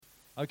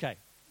Okay,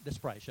 let's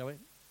pray, shall we?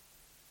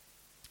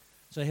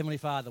 So, Heavenly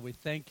Father, we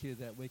thank you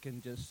that we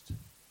can just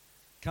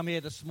come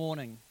here this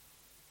morning,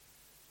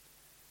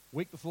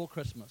 week before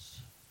Christmas,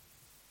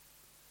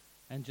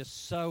 and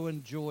just so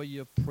enjoy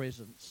your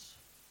presence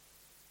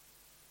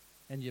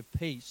and your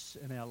peace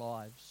in our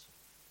lives.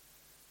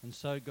 And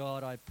so,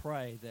 God, I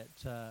pray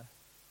that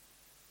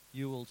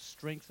you will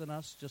strengthen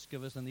us, just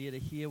give us an ear to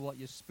hear what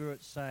your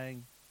Spirit's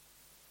saying,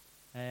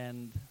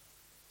 and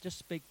just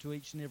speak to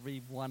each and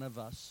every one of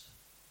us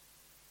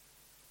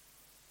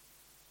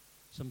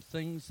some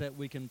things that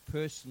we can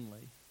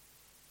personally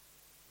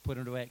put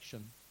into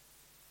action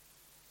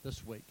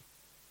this week.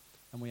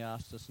 And we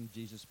ask this in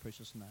Jesus'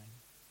 precious name.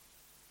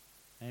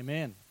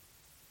 Amen.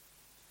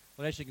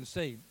 Well, as you can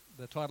see,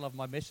 the title of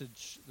my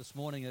message this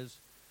morning is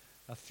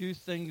A Few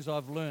Things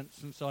I've Learnt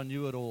Since I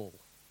Knew It All.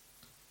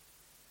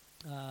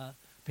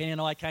 Penny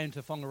and I came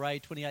to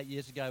Whangarei 28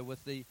 years ago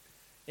with the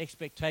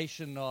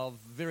expectation of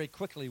very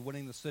quickly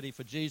winning the city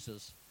for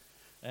Jesus.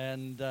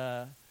 And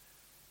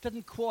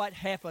didn't quite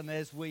happen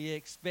as we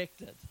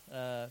expected.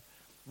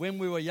 When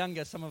we were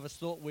younger, some of us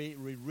thought we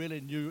really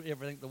knew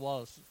everything there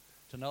was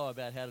to know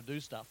about how to do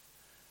stuff.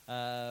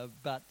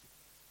 But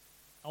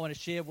I want to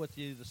share with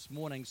you this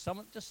morning some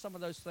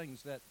of those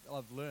things that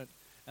I've learned.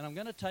 And I'm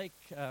going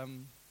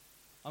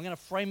to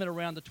frame it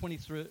around the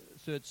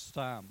 23rd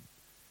Psalm.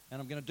 And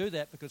I'm going to do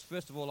that because,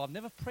 first of all, I've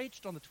never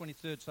preached on the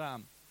 23rd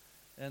Psalm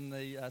in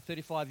the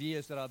 35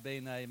 years that I've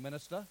been a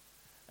minister.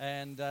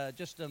 And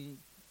just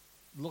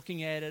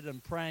looking at it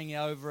and praying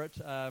over it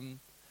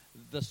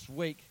this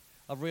week,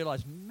 I've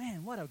realized,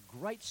 man, what a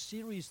great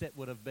series that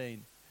would have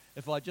been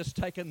if I'd just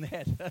taken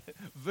that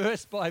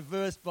verse by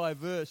verse by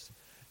verse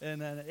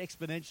in an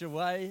exponential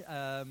way.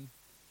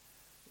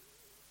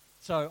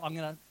 So I'm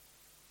going to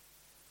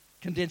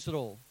condense it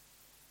all,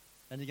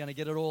 and you're going to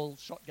get it all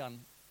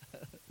shotgun.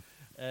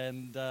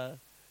 And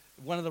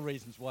one of the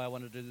reasons why I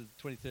want to do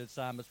the 23rd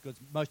Psalm is because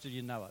most of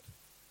you know it.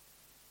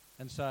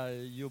 And so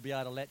you'll be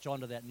able to latch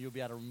onto that, and you'll be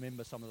able to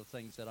remember some of the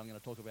things that I'm going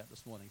to talk about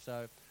this morning.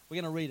 So we're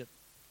going to read it.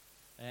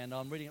 And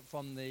I'm reading it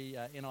from the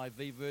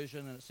NIV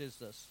version, and it says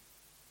this.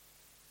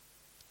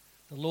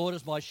 The Lord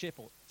is my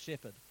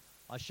shepherd.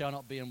 I shall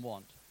not be in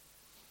want.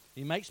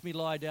 He makes me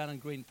lie down in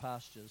green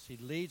pastures. He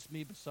leads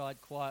me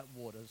beside quiet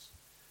waters.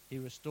 He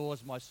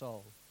restores my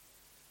soul.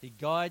 He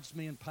guides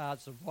me in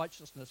paths of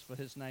righteousness for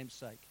his name's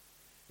sake.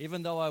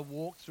 Even though I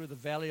walk through the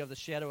valley of the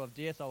shadow of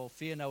death, I will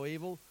fear no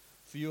evil.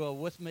 For you are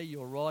with me,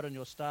 your rod and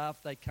your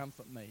staff, they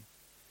comfort me.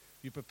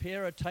 You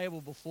prepare a table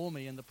before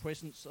me in the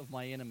presence of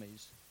my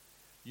enemies.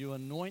 You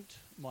anoint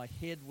my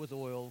head with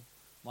oil,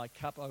 my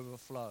cup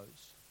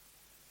overflows.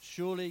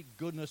 Surely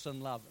goodness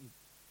and love,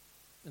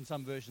 in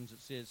some versions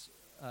it says,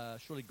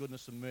 surely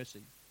goodness and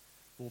mercy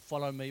will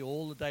follow me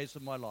all the days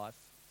of my life,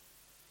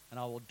 and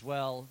I will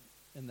dwell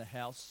in the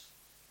house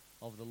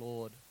of the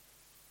Lord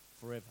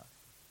forever.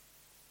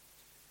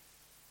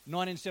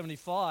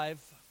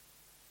 1975,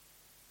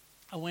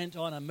 I went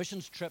on a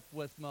missions trip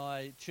with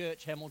my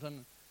church,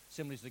 Hamilton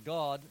Assemblies of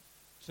God,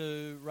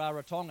 to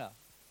Rarotonga.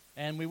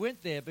 And we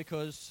went there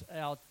because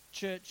our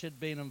church had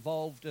been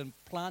involved in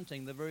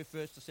planting the very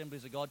first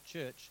Assemblies of God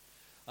church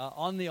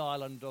on the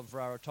island of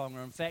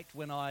Rarotonga. In fact,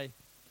 when I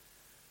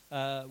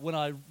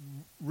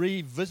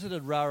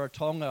revisited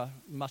Rarotonga,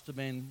 must have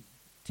been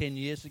 10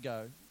 years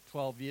ago,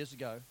 12 years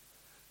ago,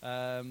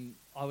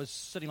 I was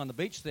sitting on the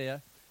beach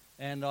there,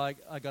 and I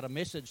got a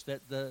message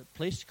that the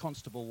police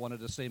constable wanted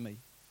to see me.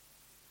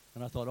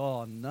 And I thought,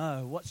 oh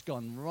no, what's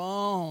gone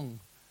wrong?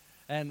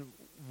 And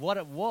what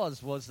it was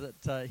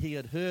that he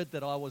had heard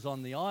that I was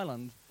on the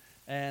island,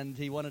 and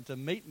he wanted to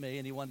meet me,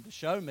 and he wanted to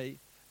show me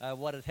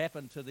what had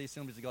happened to the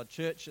Assemblies of God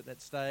Church at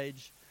that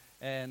stage.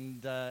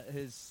 And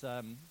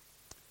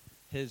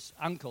his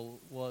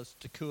uncle was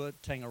Takua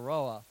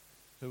Tangaroa,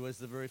 who was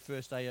the very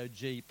first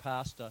AOG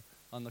pastor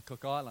on the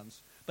Cook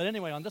Islands. But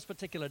anyway, on this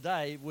particular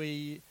day,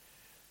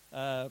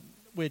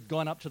 we'd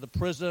gone up to the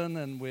prison,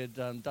 and we'd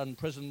done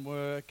prison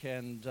work,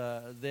 and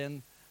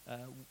then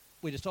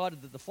we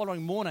decided that the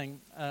following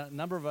morning, a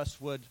number of us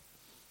would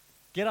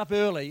get up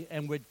early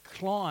and we'd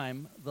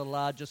climb the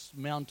largest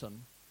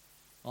mountain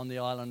on the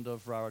island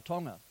of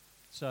Rarotonga.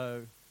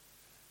 So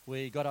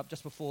we got up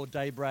just before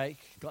daybreak,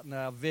 got in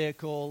our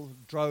vehicle,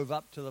 drove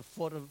up to the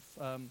foot of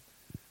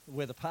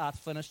where the path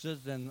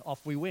finishes, and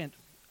off we went.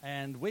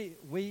 And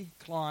we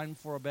climbed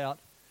for about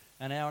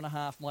an hour and a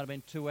half, might have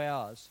been 2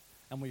 hours.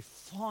 And we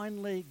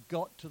finally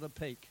got to the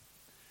peak,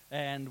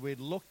 and we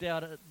looked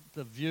out at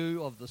the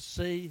view of the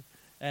sea,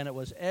 and it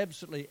was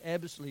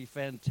absolutely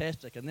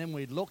fantastic. And then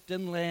we looked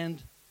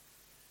inland,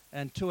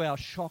 and to our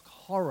shock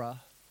horror,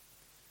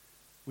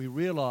 we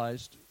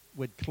realized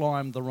we'd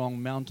climbed the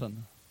wrong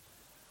mountain.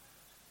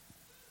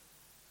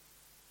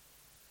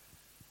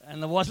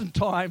 And there wasn't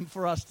time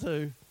for us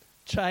to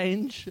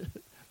change,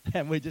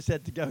 and we just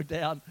had to go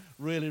down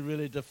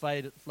really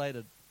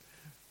deflated.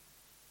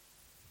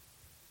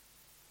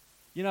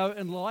 You know,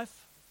 in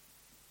life,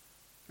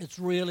 it's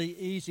really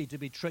easy to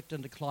be tricked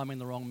into climbing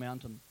the wrong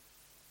mountain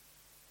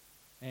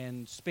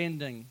and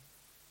spending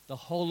the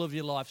whole of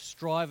your life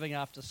striving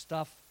after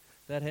stuff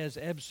that has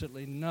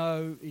absolutely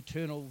no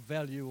eternal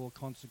value or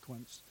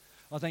consequence.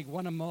 I think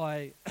one of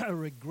my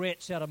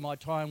regrets out of my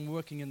time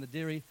working in the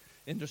dairy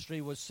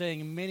industry was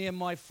seeing many of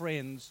my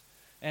friends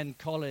and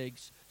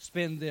colleagues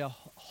spend their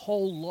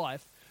whole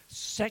life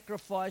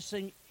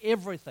sacrificing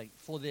everything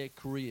for their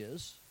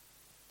careers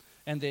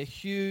and their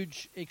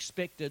huge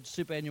expected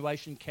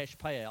superannuation cash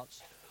payouts,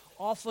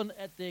 often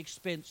at the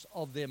expense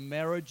of their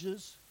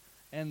marriages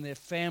and their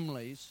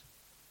families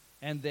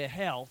and their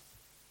health,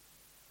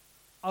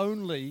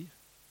 only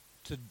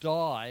to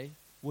die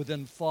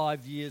within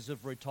 5 years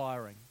of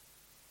retiring.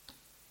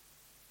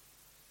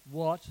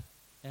 What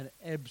an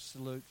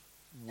absolute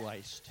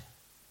waste.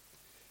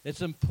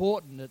 It's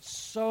important, it's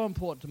so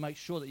important to make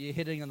sure that you're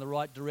heading in the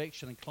right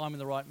direction and climbing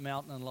the right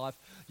mountain in life.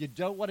 You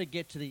don't want to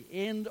get to the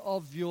end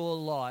of your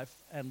life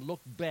and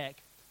look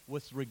back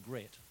with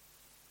regret.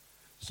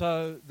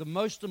 So the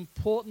most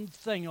important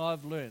thing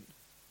I've learned,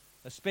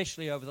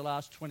 especially over the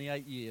last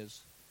 28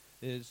 years,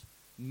 is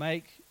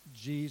make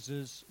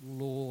Jesus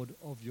Lord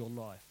of your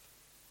life.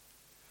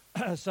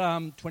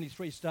 Psalm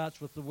 23 starts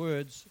with the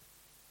words,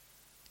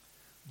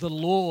 "The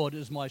Lord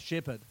is my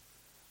shepherd,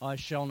 I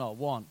shall not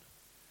want."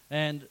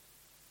 And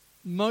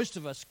most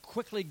of us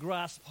quickly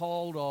grasp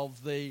hold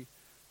of the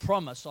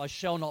promise, "I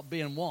shall not be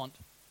in want."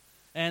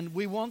 And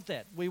we want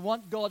that. We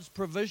want God's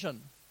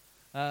provision.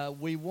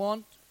 We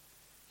want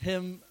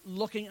Him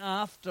looking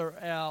after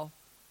our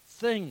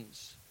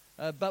things.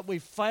 But we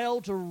fail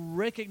to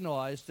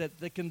recognize that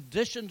the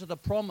condition to the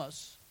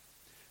promise,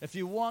 if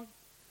you want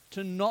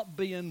to not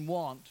be in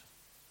want,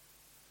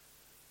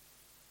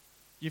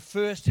 you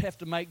first have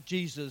to make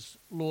Jesus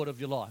Lord of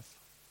your life.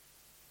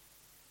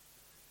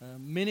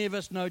 Many of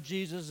us know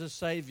Jesus as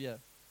Savior,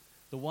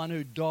 the one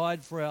who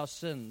died for our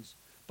sins.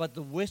 But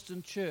the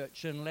Western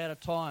church in latter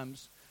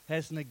times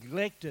has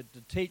neglected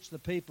to teach the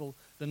people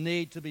the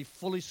need to be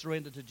fully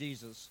surrendered to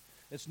Jesus.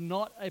 It's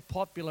not a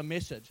popular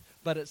message,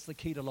 but it's the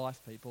key to life,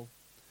 people.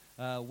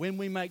 When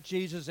we make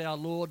Jesus our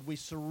Lord, we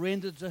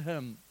surrender to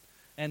Him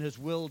and His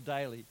will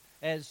daily.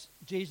 As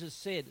Jesus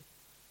said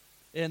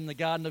in the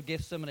Garden of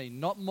Gethsemane,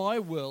 "Not my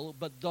will,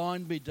 but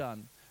thine be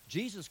done."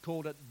 Jesus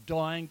called it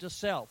dying to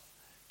self,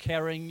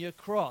 carrying your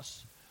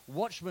cross.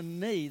 Watchman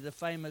Nee, the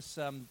famous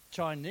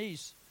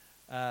Chinese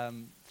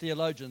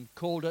theologian,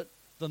 called it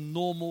the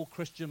normal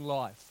Christian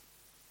life.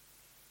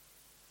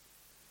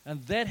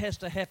 And that has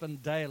to happen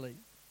daily.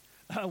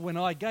 When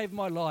I gave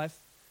my life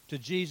to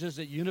Jesus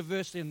at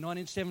university in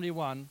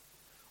 1971,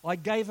 I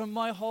gave Him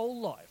my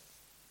whole life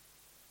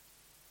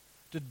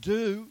to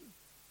do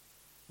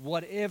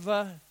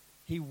whatever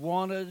He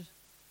wanted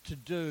to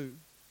do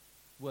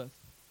with.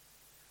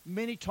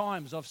 Many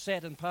times I've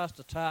sat in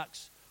Pastor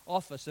Tark's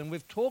office and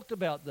we've talked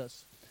about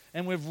this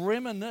and we've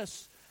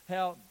reminisced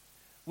how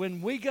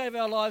when we gave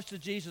our lives to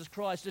Jesus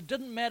Christ, it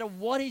didn't matter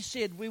what He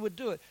said, we would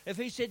do it. If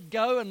He said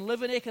go and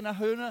live in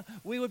Ekanahuna,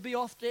 we would be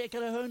off to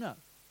Ekanahuna.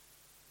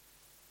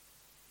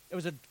 It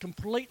was a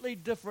completely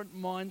different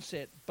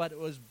mindset, but it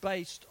was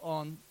based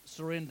on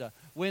surrender.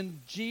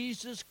 When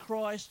Jesus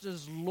Christ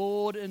is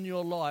Lord in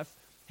your life,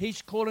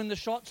 He's calling the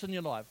shots in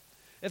your life.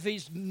 If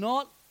He's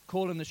not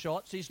calling the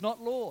shots, He's not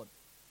Lord.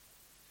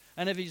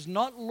 And if He's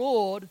not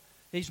Lord,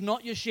 He's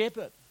not your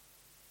shepherd.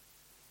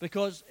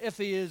 Because if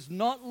He is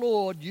not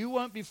Lord, you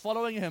won't be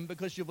following Him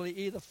because you'll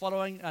be either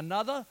following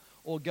another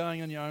or going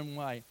in your own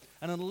way.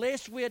 And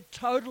unless we're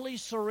totally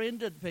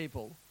surrendered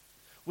people,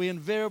 we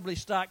invariably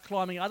start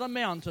climbing other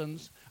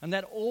mountains, and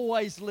that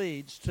always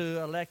leads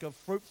to a lack of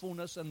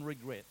fruitfulness and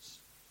regrets.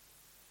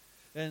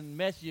 In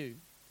Matthew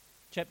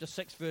chapter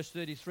 6, verse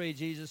 33,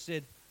 Jesus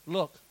said,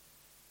 "Look,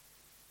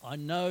 I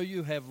know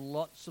you have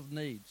lots of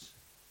needs,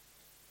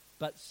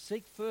 but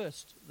seek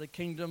first the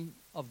kingdom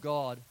of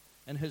God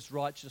and His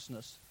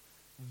righteousness.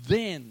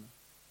 Then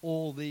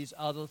all these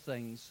other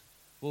things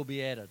will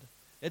be added."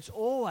 It's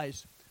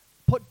always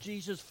put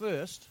Jesus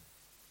first,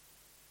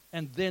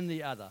 and then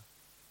the other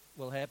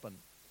will happen.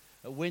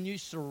 When you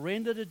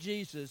surrender to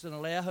Jesus and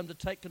allow Him to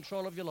take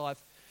control of your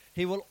life,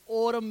 He will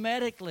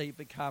automatically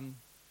become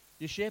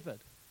your shepherd.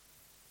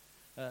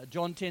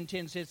 John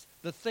 10:10 says,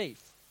 "The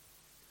thief,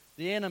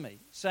 the enemy,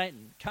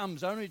 Satan,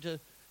 comes only to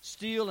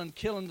steal and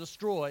kill and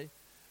destroy.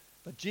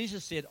 But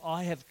Jesus said,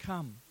 I have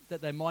come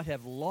that they might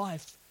have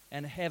life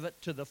and have it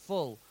to the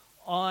full.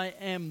 I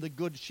am the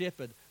good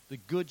shepherd. The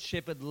good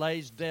shepherd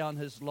lays down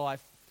his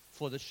life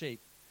for the sheep."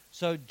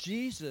 So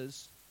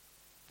Jesus,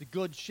 the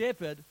good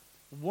shepherd,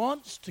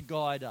 wants to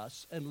guide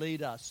us and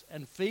lead us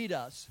and feed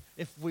us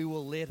if we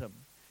will let Him.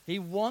 He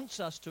wants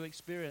us to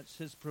experience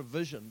His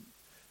provision.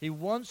 He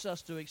wants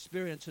us to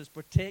experience His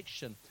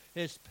protection,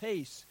 His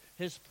peace,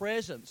 His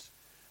presence.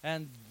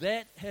 And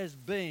that has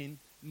been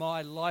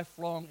my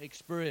lifelong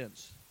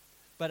experience.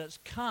 But it's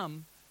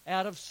come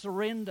out of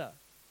surrender.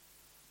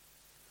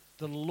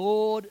 The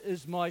Lord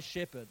is my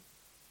shepherd.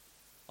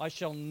 I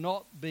shall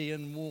not be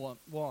in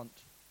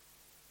want.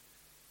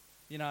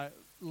 You know,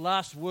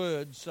 last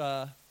words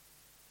are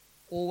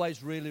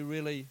always really,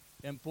 really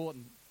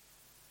important.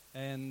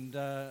 And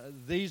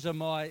these are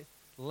my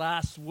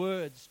last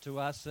words to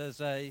us as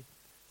a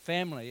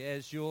family,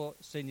 as your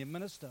senior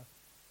minister.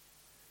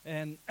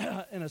 And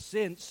in a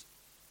sense,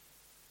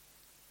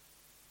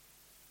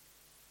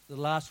 the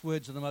last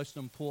words are the most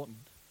important.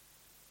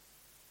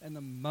 And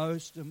the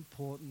most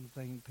important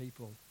thing,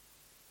 people,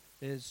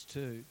 is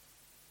to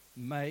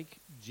make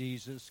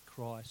Jesus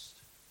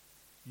Christ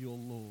your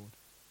Lord.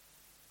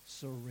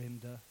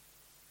 Surrender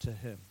to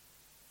him.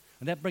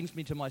 And that brings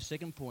me to my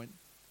second point.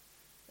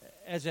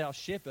 As our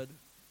shepherd,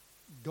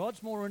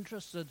 God's more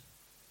interested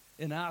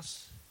in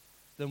us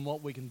than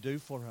what we can do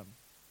for him.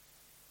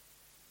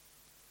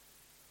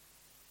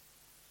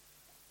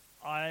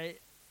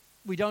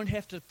 We don't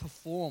have to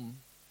perform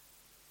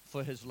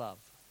for his love.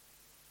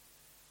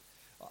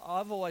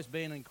 I've always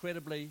been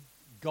incredibly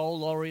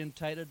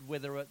goal-orientated,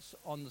 whether it's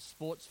on the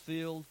sports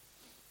field,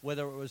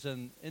 whether it was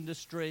in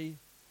industry,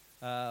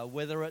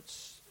 whether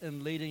it's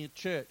in leading a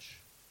church.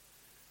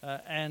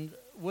 And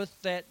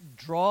with that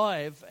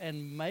drive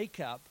and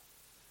makeup,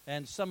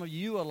 and some of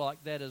you are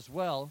like that as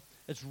well,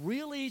 it's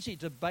real easy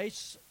to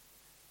base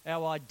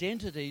our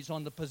identities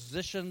on the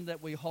position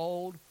that we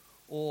hold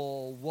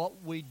or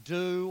what we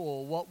do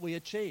or what we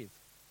achieve.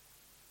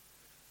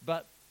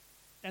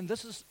 And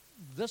this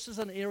is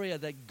an area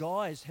that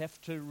guys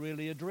have to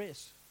really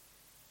address,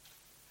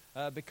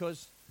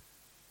 because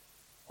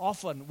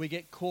often we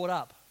get caught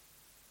up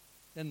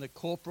in the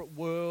corporate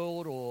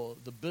world or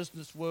the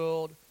business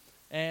world,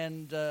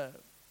 and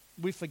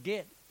we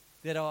forget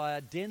that our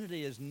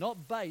identity is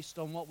not based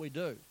on what we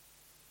do.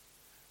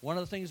 One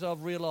of the things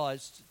I've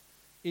realized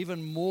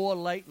even more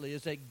lately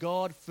is that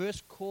God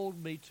first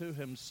called me to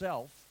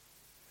himself,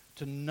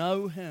 to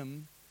know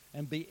him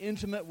and be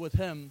intimate with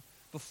him,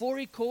 before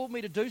he called me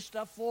to do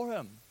stuff for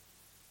him.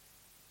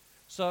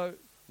 So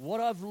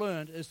what I've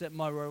learned is that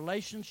my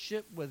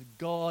relationship with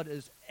God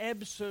is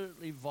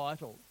absolutely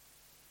vital.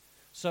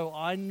 So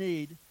I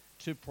need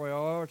to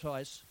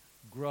prioritize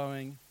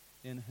growing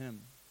in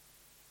him.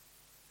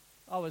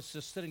 I was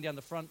just sitting down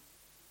the front,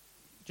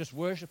 just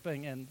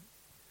worshiping, and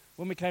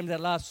when we came to that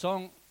last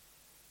song,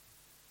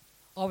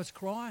 I was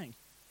crying.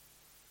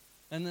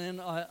 And then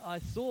I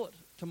thought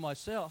to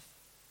myself,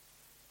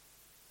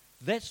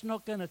 that's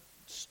not going to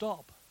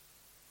stop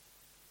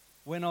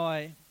when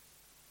I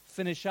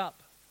finish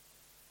up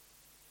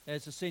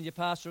as the senior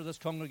pastor of this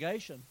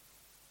congregation.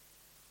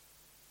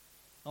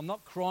 I'm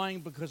not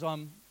crying because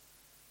I'm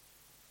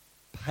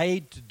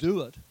paid to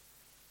do it.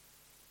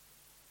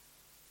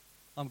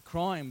 I'm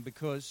crying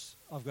because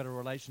I've got a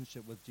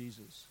relationship with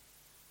Jesus.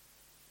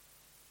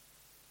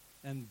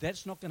 And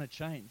that's not going to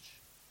change.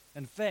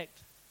 In fact,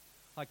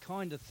 I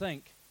kind of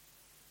think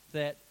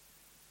that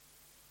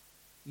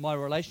my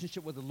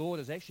relationship with the Lord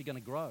is actually going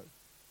to grow.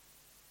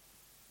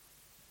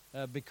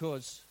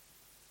 Because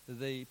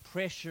the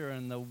pressure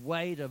and the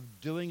weight of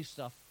doing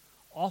stuff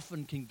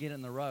often can get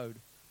in the road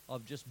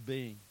of just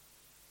being.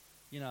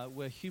 You know,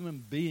 we're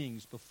human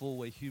beings before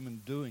we're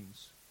human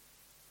doings.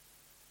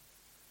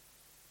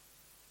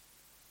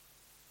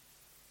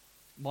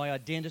 My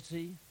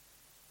identity,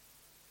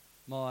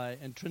 my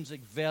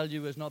intrinsic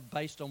value is not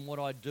based on what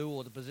I do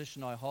or the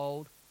position I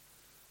hold.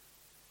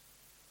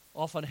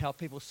 Often how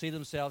people see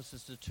themselves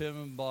is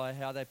determined by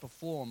how they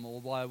perform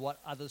or by what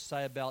others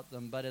say about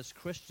them. But as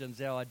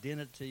Christians, our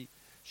identity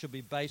should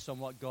be based on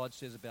what God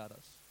says about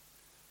us.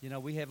 You know,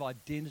 we have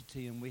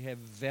identity and we have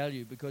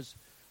value because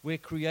we're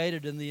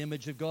created in the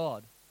image of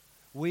God.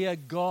 We are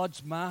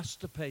God's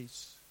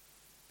masterpiece.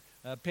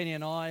 Penny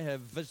and I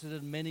have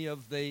visited many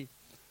of the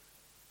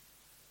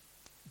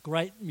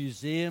great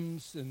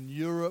museums in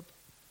Europe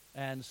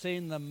and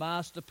seen the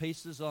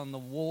masterpieces on the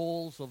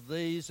walls of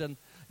these. And,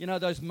 you know,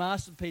 those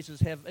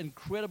masterpieces have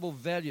incredible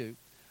value.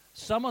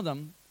 Some of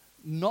them,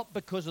 not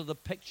because of the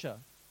picture.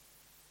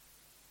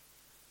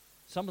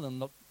 Some of them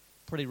look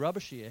pretty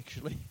rubbishy,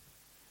 actually.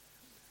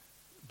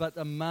 But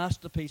a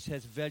masterpiece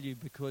has value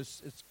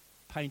because it's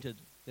painted,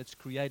 it's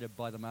created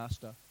by the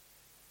master.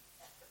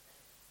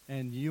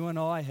 And you and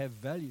I have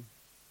value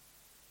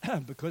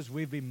because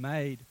we've been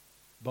made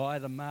by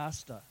the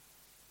master.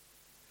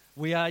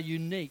 We are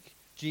unique.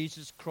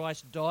 Jesus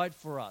Christ died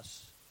for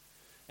us.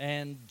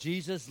 And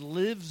Jesus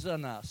lives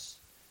in us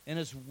and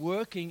is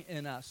working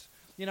in us.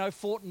 You know,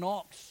 Fort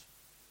Knox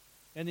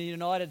in the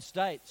United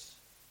States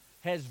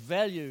has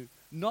value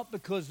not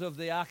because of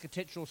the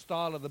architectural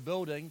style of the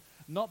building,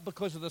 not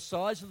because of the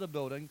size of the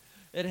building.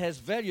 It has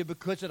value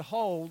because it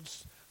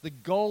holds the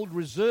gold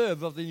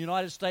reserve of the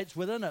United States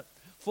within it.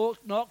 Fort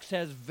Knox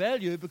has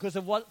value because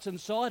of what's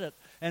inside it.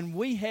 And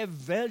we have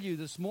value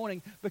this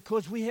morning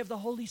because we have the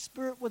Holy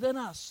Spirit within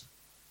us.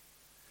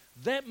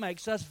 That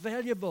makes us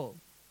valuable.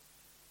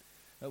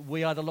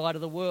 We are the light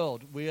of the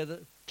world. We are the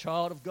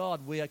child of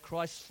God. We are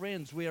Christ's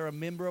friends. We are a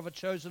member of a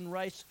chosen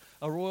race,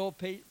 a royal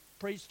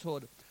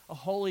priesthood, a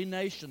holy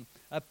nation,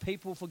 a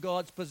people for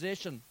God's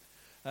possession.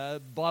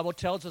 Bible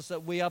tells us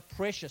that we are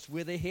precious.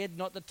 We're the head,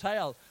 not the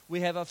tail.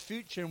 We have a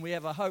future and we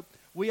have a hope.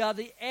 We are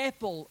the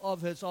apple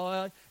of his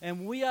eye,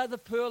 and we are the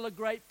pearl of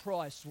great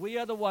price. We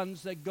are the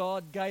ones that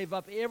God gave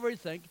up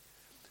everything,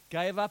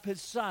 gave up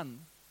his son,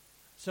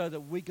 so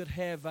that we could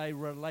have a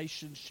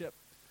relationship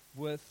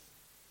with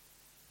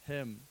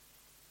him.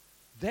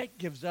 That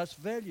gives us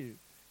value.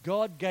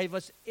 God gave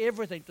us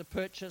everything to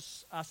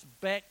purchase us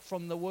back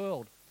from the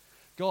world.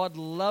 God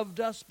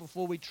loved us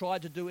before we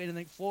tried to do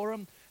anything for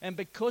him. And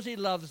because he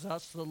loves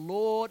us, the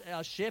Lord,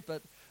 our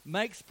shepherd,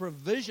 makes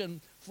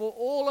provision for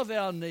all of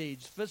our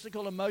needs,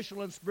 physical,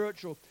 emotional, and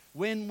spiritual,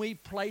 when we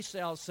place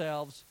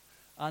ourselves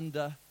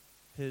under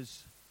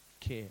his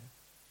care.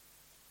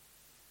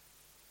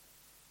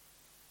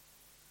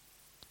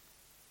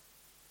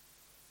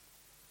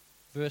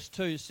 Verse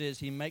 2 says,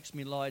 he makes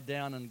me lie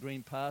down in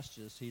green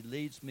pastures. He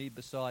leads me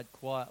beside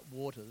quiet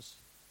waters.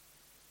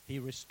 He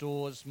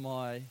restores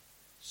my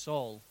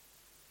soul.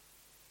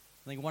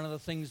 I think one of the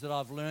things that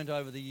I've learned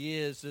over the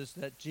years is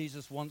that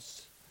Jesus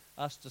wants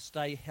us to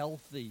stay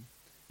healthy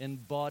in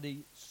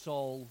body,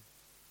 soul,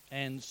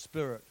 and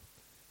spirit.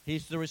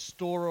 He's the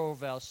restorer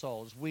of our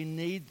souls. We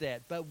need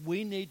that, but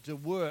we need to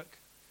work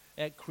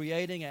at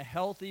creating a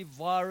healthy,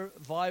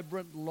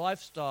 vibrant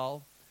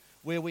lifestyle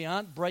where we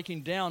aren't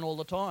breaking down all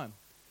the time.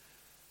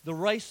 The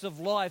race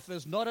of life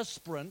is not a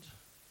sprint.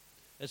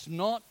 It's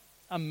not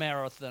a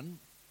marathon.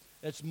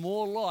 It's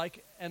more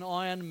like an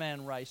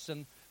Ironman race.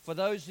 And for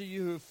those of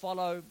you who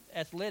follow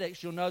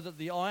athletics, you'll know that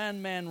the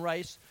Ironman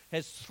race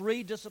has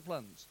 3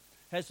 disciplines.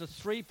 It has a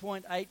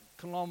 3.8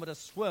 kilometer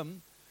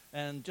swim,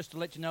 and just to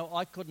let you know,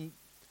 I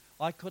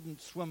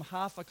couldn't swim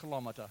half a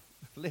kilometer,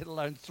 let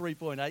alone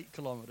 3.8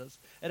 kilometers.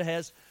 It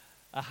has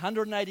a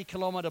 180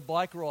 kilometer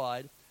bike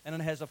ride, and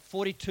it has a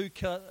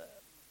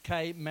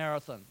 42k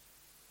marathon.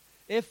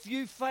 If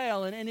you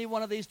fail in any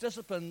one of these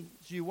disciplines,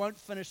 you won't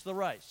finish the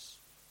race.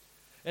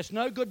 It's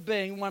no good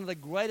being one of the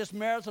greatest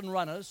marathon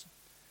runners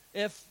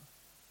if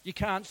you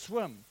can't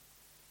swim.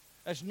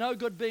 It's no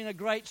good being a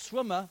great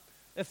swimmer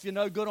if you're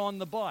no good on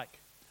the bike.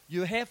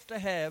 You have to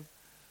have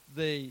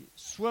the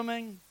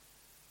swimming,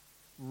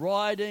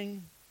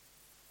 riding,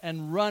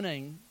 and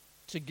running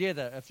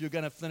together if you're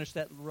going to finish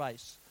that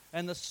race.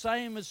 And the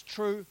same is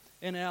true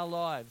in our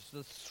lives.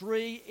 The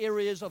 3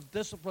 areas of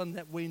discipline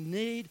that we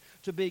need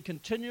to be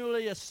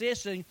continually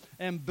assessing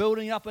and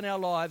building up in our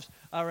lives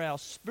are our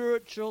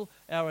spiritual,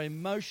 our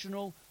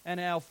emotional, and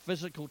our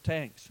physical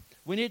tanks.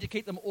 We need to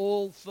keep them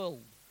all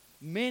filled.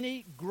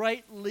 Many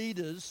great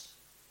leaders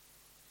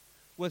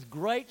with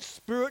great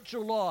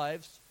spiritual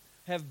lives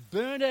have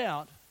burned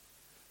out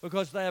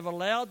because they have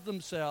allowed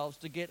themselves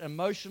to get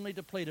emotionally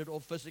depleted or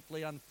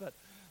physically unfit.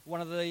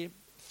 One of the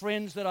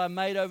friends that I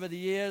made over the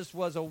years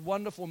was a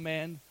wonderful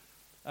man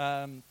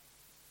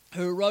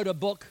who wrote a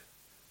book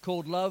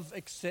called Love,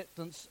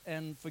 Acceptance,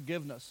 and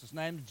Forgiveness. His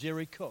name is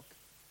Jerry Cook.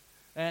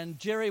 And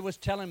Jerry was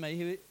telling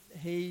me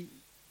he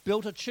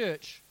built a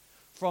church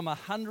from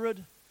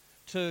 100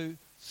 to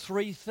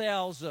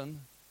 3,000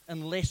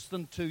 in less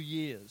than 2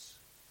 years.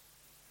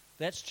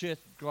 That's church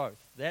growth.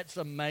 That's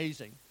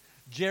amazing.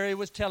 Jerry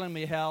was telling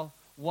me how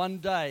one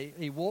day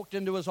he walked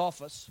into his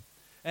office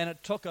and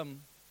it took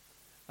him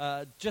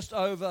just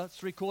over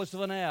 3/4 of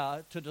an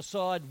hour to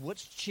decide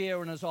which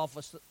chair in his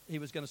office that he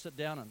was going to sit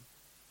down in.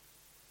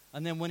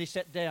 And then when he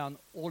sat down,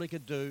 all he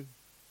could do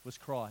was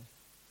cry.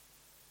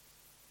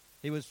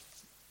 He was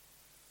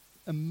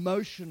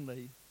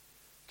emotionally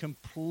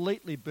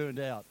completely burned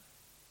out.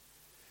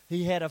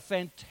 He had a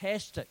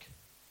fantastic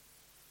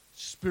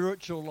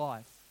spiritual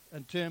life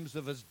in terms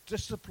of his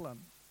discipline,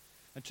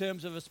 in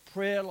terms of his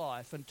prayer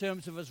life, in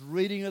terms of his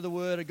reading of the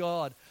Word of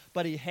God,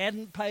 but he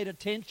hadn't paid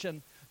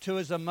attention to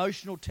his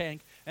emotional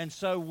tank, and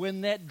so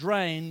when that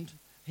drained,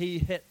 he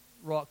hit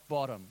rock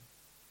bottom.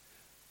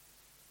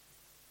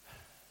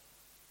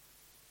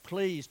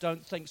 Please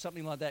don't think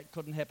something like that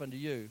couldn't happen to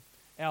you.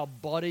 Our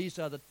bodies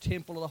are the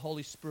temple of the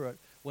Holy Spirit.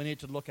 We need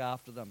to look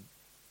after them.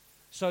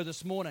 So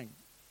this morning,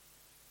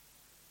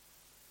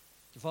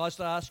 if I was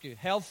to ask you,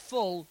 how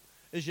full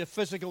is your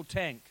physical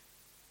tank?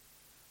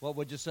 What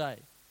would you say?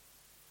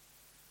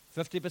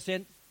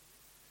 50%?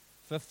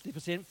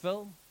 50%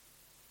 full?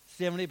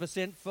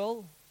 70%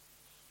 full?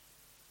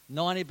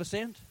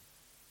 90%?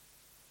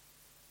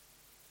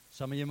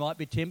 Some of you might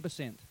be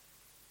 10%.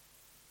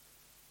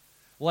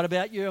 What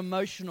about your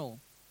emotional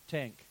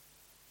tank?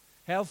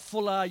 How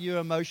full are you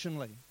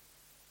emotionally?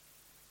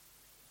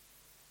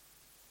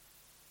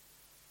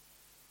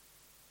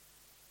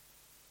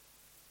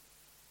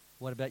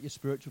 What about your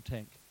spiritual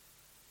tank?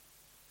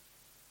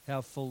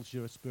 How full's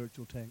your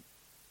spiritual tank?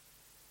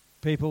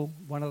 People,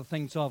 one of the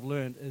things I've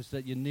learned is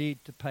that you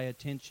need to pay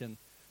attention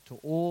to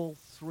all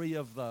 3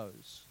 of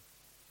those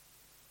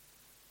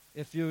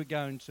if you're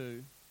going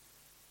to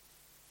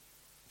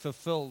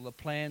fulfill the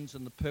plans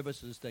and the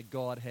purposes that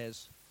God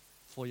has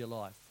for your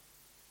life.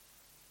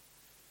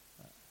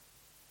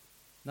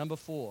 Number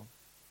 4,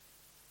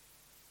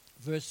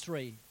 verse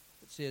 3,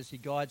 it says, he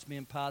guides me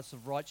in paths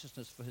of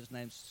righteousness for his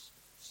name's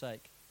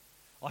sake.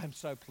 I am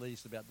so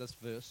pleased about this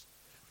verse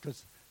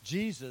because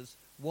Jesus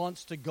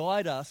wants to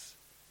guide us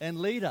and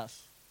lead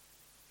us.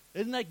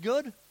 Isn't that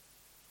good?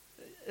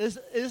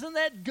 Isn't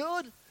that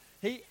good?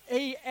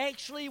 He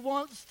actually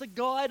wants to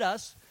guide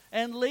us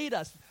and lead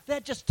us.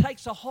 That just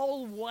takes a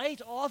whole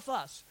weight off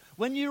us.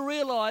 when you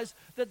realize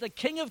that the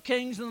King of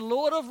Kings and the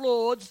Lord of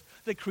Lords,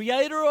 the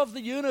creator of the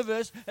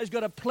universe, has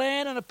got a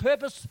plan and a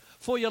purpose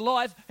for your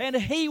life, and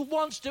he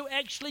wants to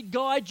actually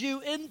guide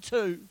you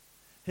into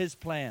his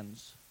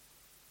plans.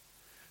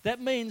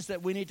 That means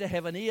that we need to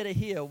have an ear to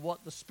hear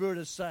what the Spirit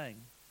is saying.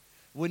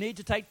 We need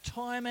to take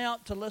time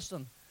out to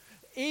listen.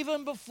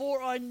 Even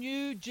before I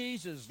knew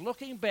Jesus,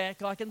 looking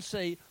back, I can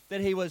see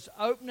that he was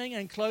opening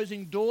and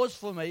closing doors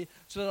for me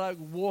so that I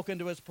could walk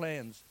into his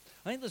plans.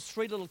 I think there's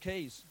 3 little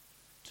keys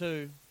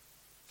to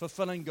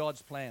fulfilling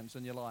God's plans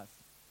in your life.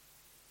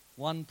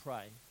 1,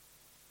 pray.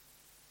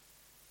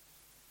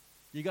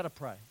 You got to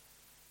pray.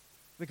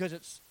 Because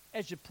it's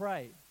as you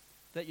pray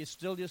that you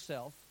still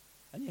yourself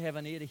and you have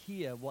an ear to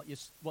hear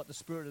what the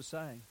Spirit is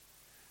saying.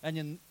 And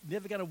you're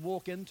never going to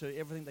walk into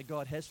everything that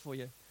God has for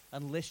you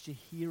unless you're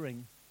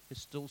hearing his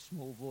still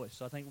small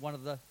voice. I think one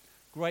of the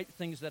great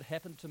things that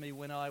happened to me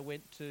when I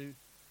went to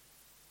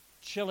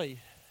Chile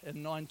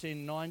in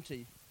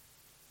 1990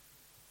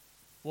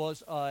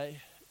 was I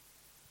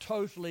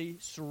totally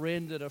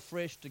surrendered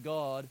afresh to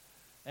God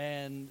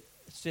and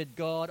said,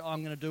 God,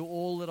 I'm going to do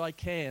all that I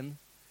can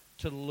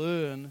to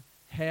learn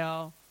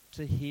how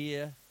to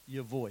hear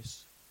your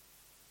voice.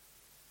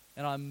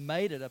 And I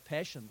made it a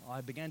passion.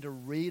 I began to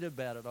read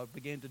about it. I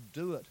began to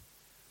do it.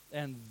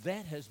 And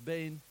that has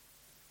been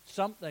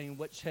something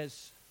which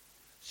has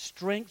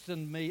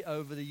strengthened me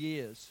over the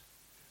years.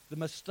 The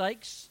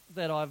mistakes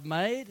that I've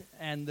made,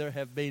 and there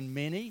have been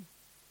many,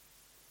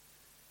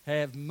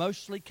 have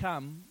mostly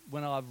come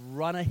when I've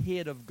run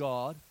ahead of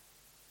God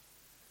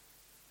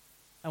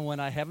and when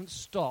I haven't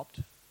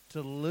stopped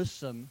to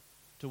listen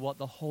to what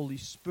the Holy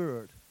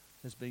Spirit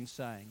has been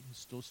saying, his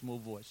still small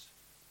voice.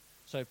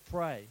 So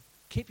pray.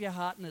 Keep your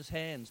heart in his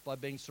hands by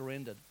being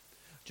surrendered.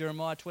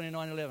 Jeremiah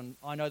 29:11,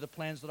 I know the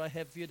plans that I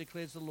have for you,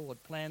 declares the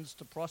Lord, plans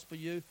to prosper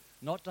you,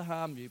 not to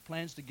harm you,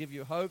 plans to give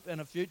you hope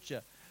and a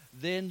future.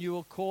 Then you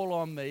will call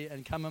on me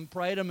and come and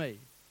pray to me,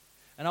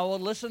 and I will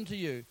listen to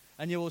you,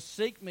 and you will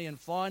seek me and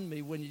find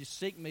me when you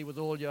seek me with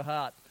all your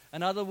heart.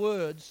 In other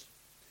words,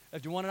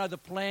 if you want to know the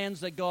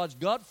plans that God's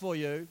got for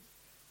you,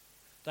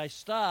 they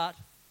start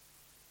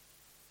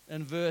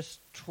in verse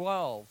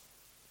 12.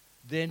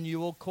 Then you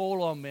will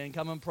call on me and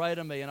come and pray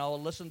to me, and I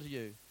will listen to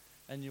you,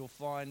 and you'll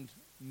find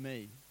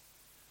me.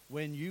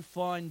 When you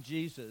find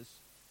Jesus,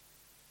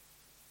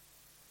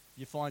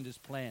 you find his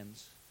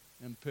plans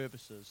and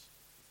purposes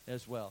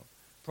as well.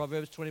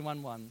 Proverbs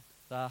 21:1,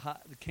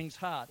 the king's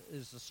heart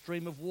is a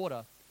stream of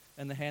water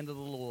in the hand of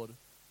the Lord.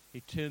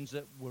 He turns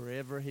it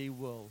wherever he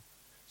will.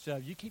 So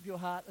if you keep your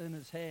heart in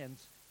his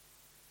hands,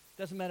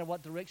 doesn't matter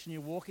what direction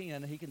you're walking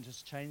in, he can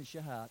just change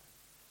your heart,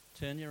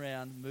 turn you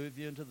around, move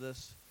you into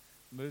this,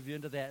 move you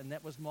into that. And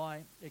that was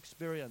my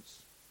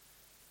experience.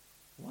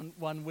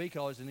 One week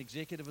I was an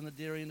executive in the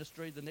dairy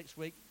industry. The next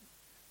week,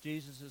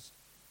 Jesus is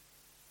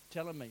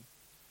telling me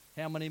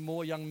how many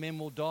more young men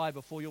will die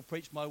before you'll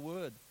preach my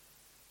word.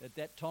 At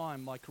that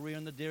time, my career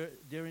in the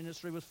dairy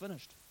industry was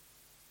finished.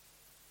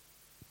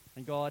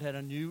 And God had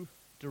a new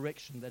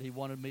direction that he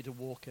wanted me to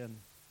walk in.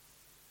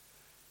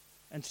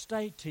 And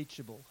stay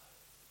teachable.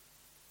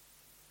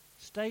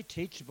 Stay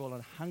teachable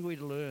and hungry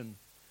to learn.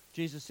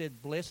 Jesus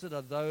said, blessed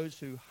are those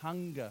who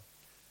hunger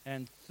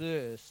and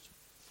thirst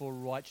for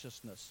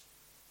righteousness,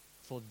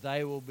 for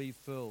they will be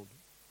filled.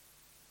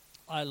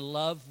 I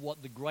love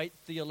what the great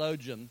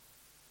theologian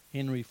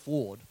Henry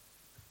Ford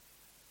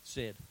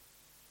said.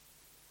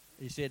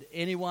 He said,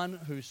 anyone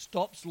who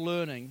stops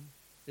learning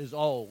is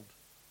old,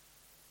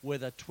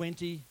 whether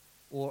 20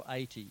 or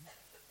 80.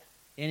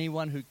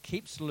 Anyone who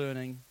keeps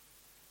learning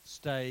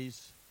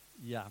stays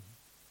young.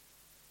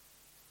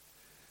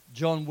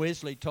 John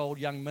Wesley told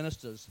young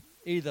ministers,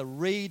 either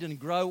read and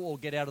grow or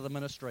get out of the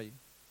ministry.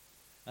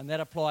 And that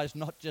applies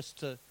not just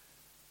to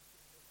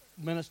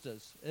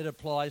ministers, it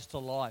applies to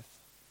life.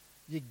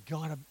 You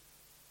got to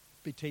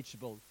be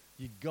teachable.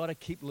 You got to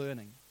keep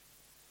learning.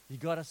 You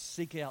got to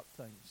seek out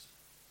things.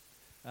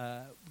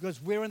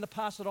 Because we're in the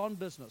pass it on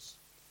business.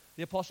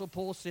 The Apostle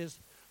Paul says,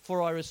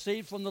 for I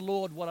received from the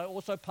Lord what I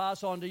also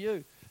pass on to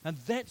you. And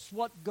that's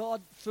what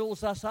God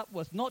fills us up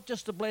with, not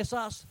just to bless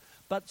us,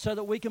 but so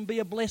that we can be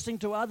a blessing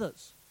to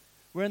others.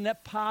 We're in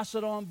that pass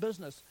it on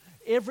business.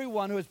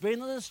 Everyone who has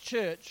been in this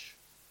church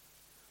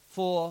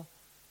for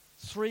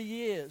 3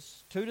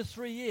 years, 2 to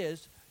 3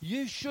 years,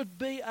 you should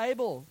be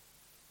able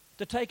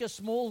to take a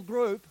small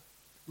group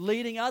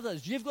leading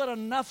others. You've got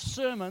enough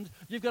sermons,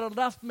 you've got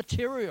enough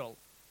material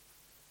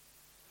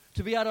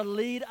to be able to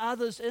lead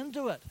others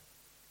into it.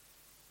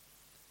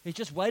 He's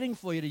just waiting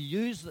for you to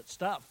use that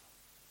stuff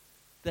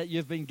that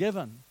you've been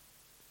given.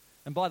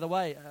 And by the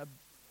way,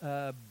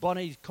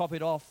 Bonnie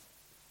copied off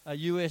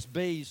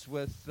USBs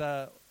with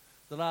the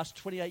last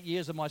 28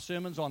 years of my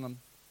sermons on them.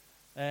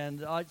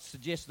 And I'd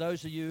suggest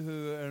those of you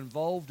who are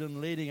involved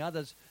in leading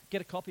others,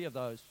 get a copy of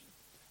those.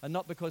 And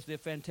not because they're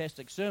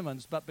fantastic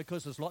sermons, but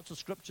because there's lots of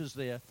scriptures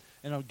there.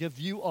 And it'll give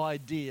you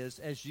ideas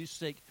as you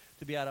seek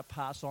to be able to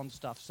pass on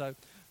stuff. So,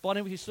 Bonnie,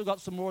 have you still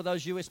got some more of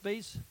those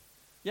USBs?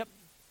 Yep.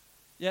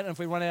 Yeah, and if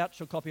we run out,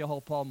 she'll copy a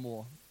whole pile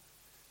more.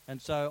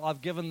 And so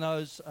I've given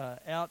those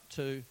out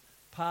to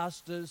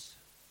pastors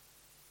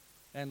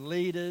and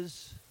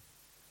leaders.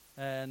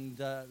 And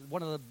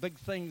one of the big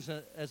things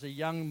as a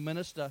young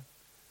minister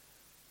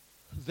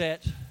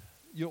that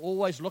you're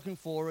always looking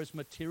for is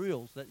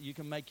materials that you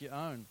can make your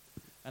own.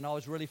 And I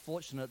was really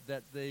fortunate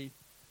that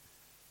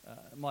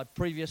my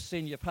previous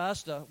senior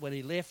pastor, when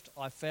he left,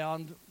 I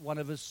found one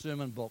of his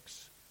sermon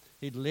books.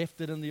 He'd left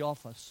it in the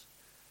office.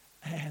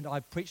 And I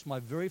preached my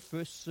very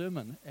first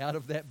sermon out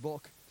of that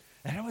book.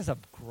 And it was a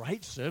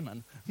great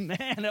sermon.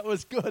 Man, it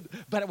was good.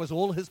 But it was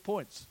all his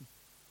points.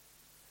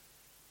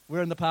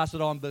 We're in the pass it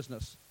on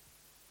business.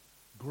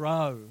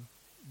 Grow,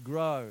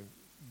 grow,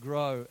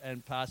 grow,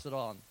 and pass it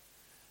on.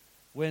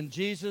 When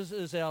Jesus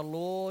is our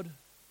Lord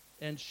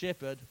and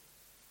Shepherd,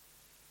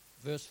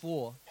 verse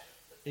 4,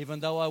 even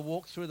though I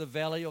walk through the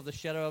valley of the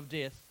shadow of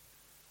death,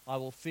 I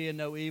will fear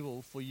no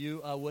evil, for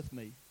you are with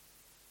me.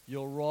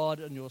 Your rod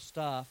and your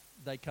staff,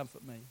 they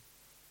comfort me.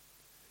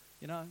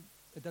 You know,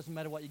 it doesn't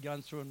matter what you're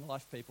going through in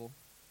life, people.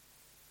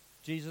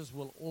 Jesus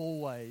will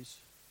always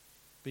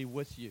be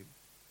with you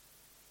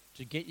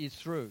to get you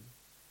through.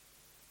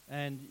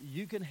 And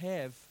you can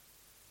have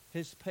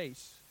his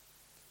peace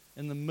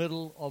in the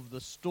middle of the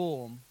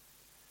storm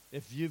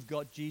if you've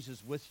got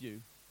Jesus with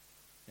you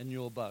in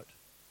your boat.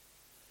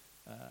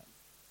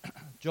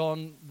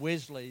 John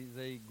Wesley,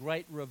 the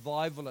great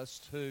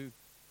revivalist who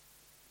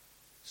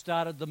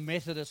started the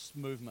Methodist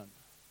movement,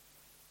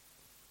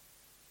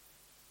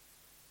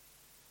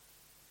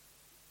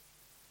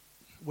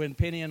 when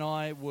Penny and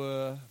I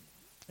were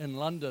in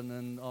London,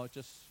 and I was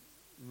just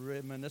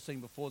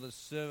reminiscing before the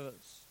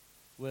service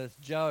with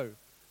Joe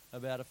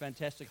about a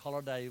fantastic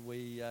holiday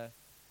we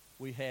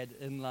had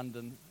in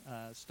London,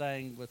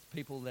 staying with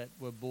people that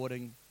were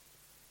boarding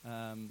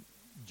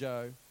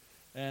Joe.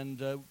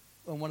 And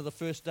on one of the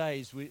first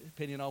days,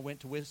 Penny and I went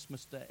to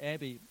Westminster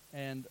Abbey,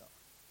 and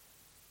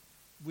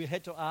we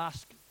had to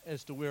ask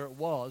as to where it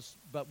was,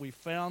 but we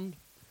found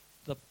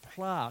the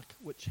plaque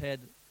which had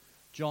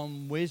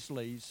John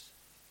Wesley's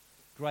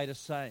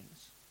greatest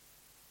sayings.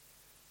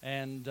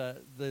 And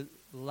the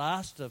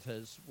last of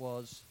his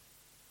was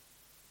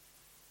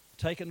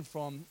taken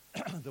from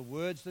the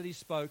words that he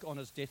spoke on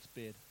his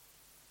deathbed.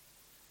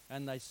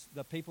 And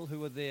the people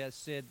who were there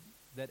said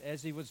that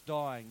as he was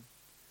dying,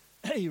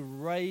 he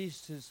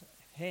raised his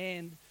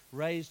hand,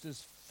 raised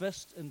his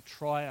fist in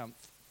triumph,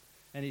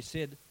 and he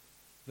said,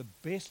 the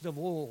best of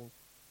all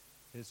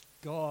is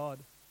God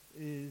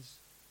is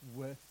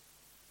with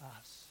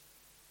us.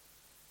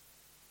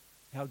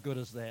 How good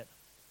is that?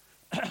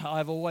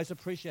 I've always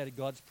appreciated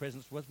God's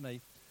presence with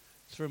me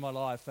through my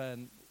life,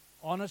 and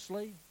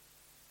honestly,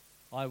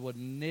 I would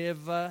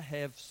never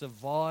have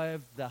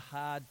survived the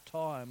hard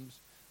times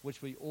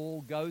which we all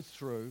go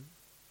through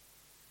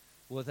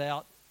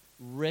without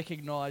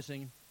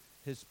recognizing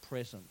his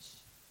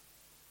presence.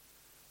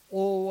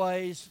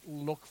 Always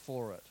look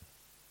for it.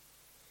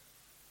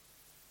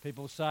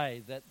 People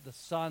say that the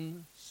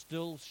sun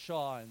still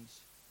shines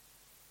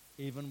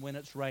even when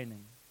it's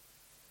raining.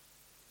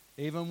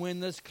 Even when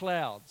there's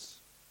clouds,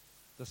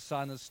 the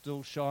sun is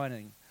still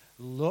shining.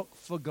 Look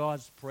for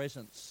God's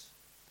presence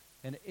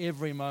in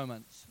every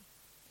moment,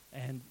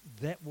 and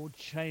that will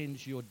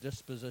change your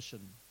disposition.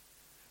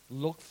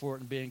 Look for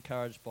it and be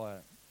encouraged by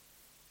it.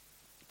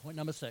 Point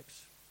number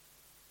 6.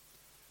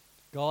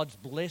 God's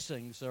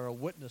blessings are a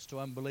witness to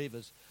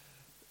unbelievers.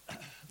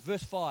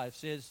 Verse 5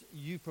 says,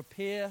 you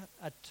prepare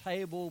a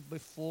table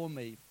before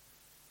me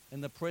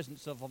in the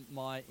presence of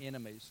my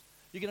enemies.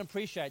 You can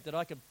appreciate that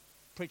I could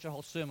preach a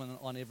whole sermon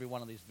on every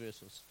one of these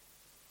verses.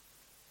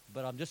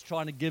 But I'm just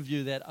trying to give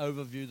you that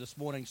overview this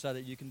morning so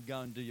that you can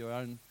go and do your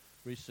own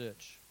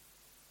research.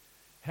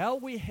 How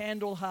we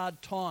handle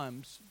hard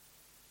times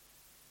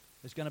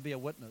is going to be a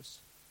witness.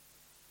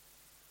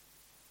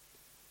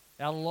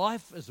 Our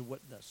life is a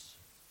witness.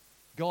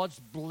 God's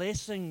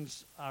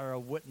blessings are a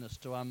witness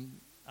to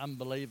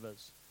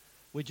unbelievers.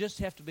 We just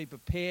have to be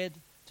prepared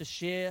to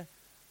share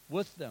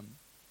with them.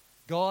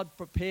 God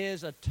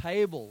prepares a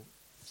table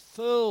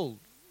filled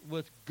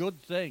with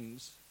good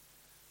things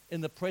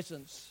in the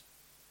presence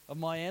of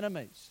my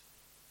enemies.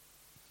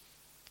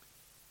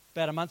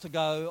 About a month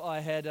ago, I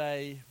had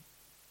a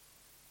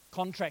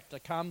contractor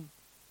come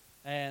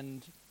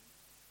and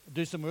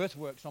do some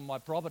earthworks on my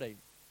property.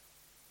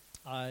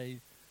 I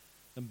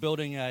am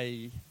building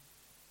a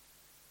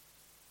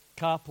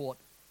carport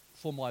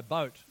for my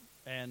boat,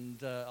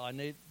 and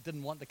I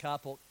didn't want the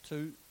carport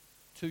too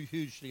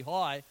hugely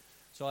high,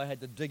 so I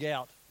had to dig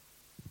out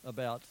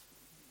about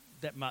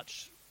that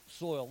much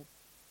soil.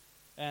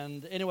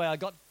 And anyway, I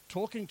got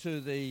talking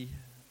to the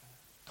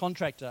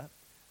contractor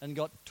and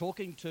got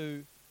talking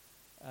to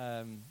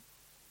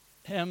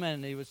him,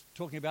 and he was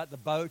talking about the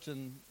boat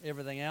and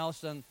everything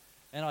else, and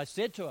I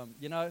said to him,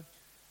 you know,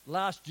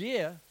 last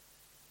year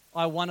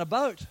I won a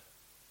boat.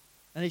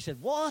 And he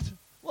said, what?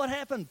 What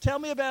happened? Tell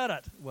me about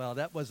it. Well,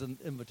 that was an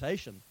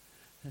invitation.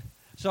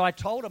 So I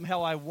told him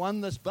how I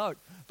won this boat,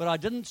 but I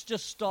didn't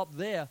just stop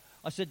there.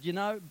 I said, you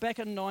know, back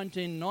in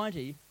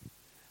 1990,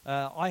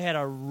 I had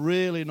a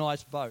really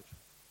nice boat.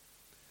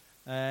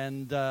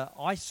 And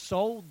I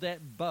sold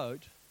that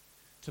boat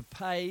to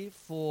pay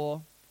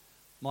for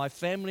my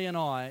family and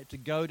I to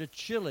go to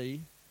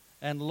Chile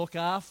and look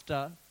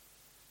after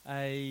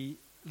a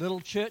little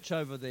church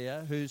over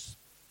there whose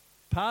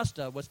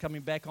pastor was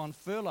coming back on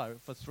furlough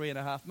for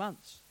 3.5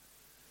 months.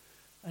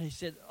 And he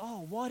said,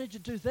 "Oh, why did you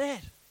do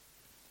that?"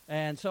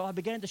 And so I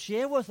began to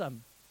share with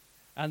him.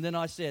 And then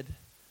I said,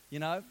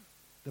 the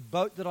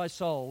boat that I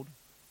sold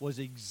was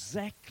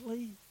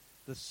exactly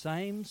the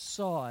same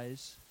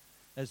size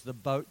as the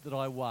boat that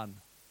I won.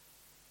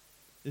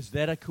 Is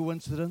that a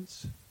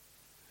coincidence?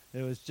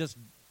 It was just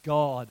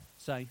God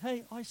saying,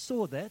 "Hey, I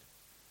saw that.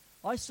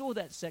 I saw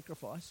that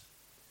sacrifice."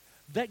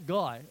 That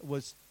guy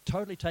was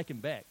totally taken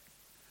back.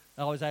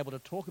 I was able to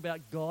talk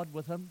about God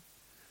with him.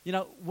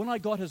 When I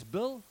got his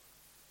bill,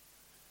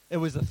 it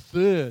was a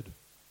third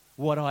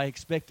what I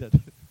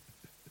expected.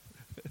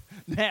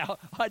 Now,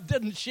 I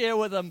didn't share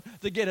with him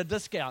to get a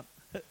discount.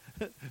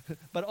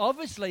 But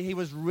obviously, he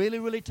was really,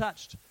 really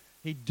touched.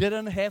 He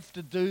didn't have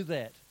to do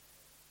that.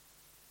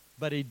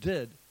 But he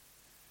did.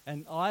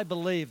 And I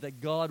believe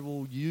that God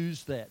will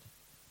use that,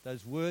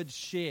 those words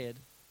shared,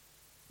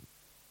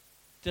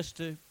 just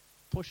to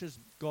push his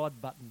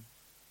God button.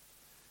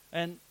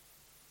 And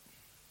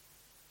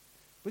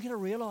we're going to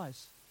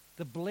realize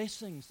the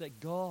blessings that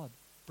God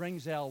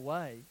brings our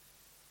way,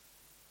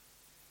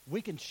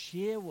 we can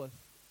share with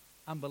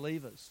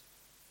unbelievers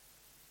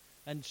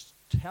and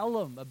tell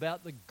them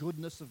about the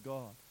goodness of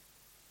God.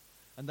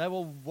 And they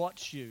will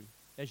watch you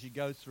as you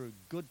go through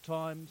good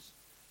times.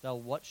 They'll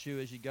watch you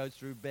as you go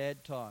through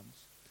bad times.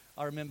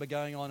 I remember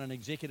going on an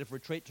executive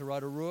retreat to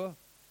Rotorua,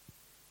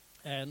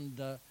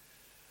 and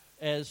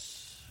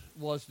as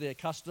was their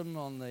custom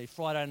on the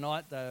Friday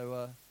night, they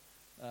were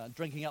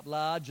drinking up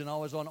large, and I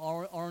was on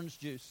orange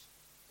juice.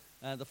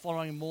 The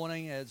following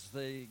morning, as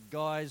the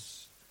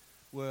guys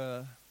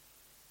were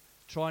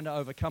trying to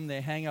overcome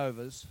their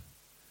hangovers,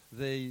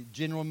 the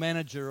general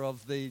manager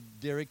of the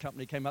dairy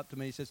company came up to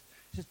me. He says,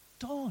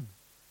 "Don,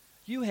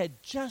 you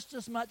had just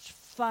as much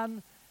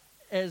fun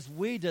as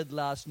we did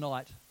last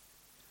night,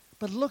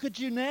 but look at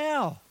you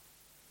now."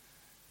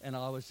 And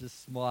I was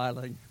just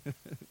smiling.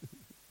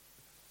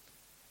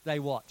 They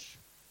watch.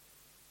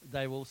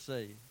 They will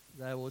see.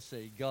 They will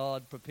see.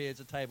 God prepares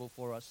a table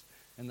for us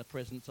in the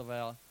presence of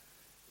our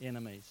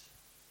enemies.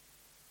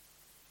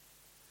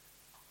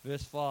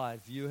 Verse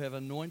 5, "You have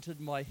anointed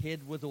my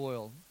head with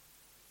oil.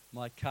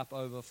 My cup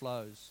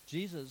overflows."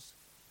 Jesus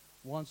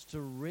wants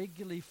to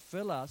regularly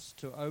fill us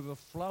to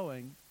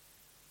overflowing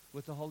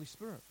with the Holy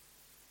Spirit.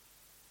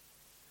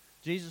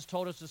 Jesus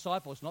told his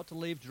disciples not to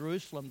leave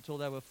Jerusalem until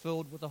they were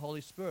filled with the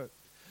Holy Spirit.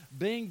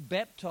 Being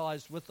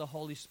baptized with the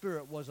Holy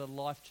Spirit was a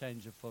life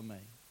changer for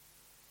me.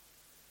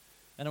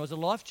 And it was a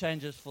life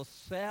changer for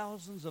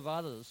thousands of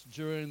others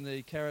during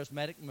the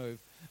charismatic move.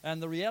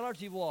 And the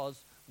reality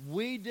was,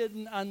 we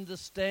didn't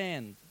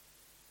understand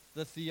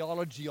the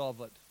theology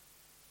of it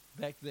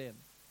back then.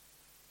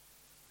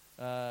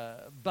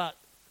 But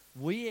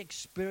we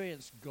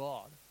experienced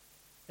God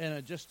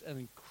in just an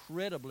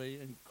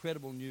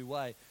incredible new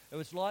way. It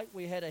was like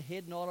we had a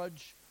head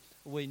knowledge.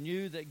 We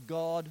knew that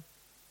God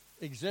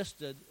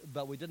existed,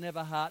 but we didn't have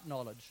a heart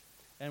knowledge.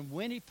 And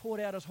when he poured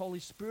out his Holy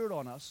Spirit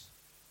on us,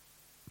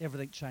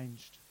 everything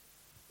changed.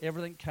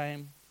 Everything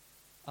came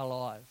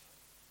alive.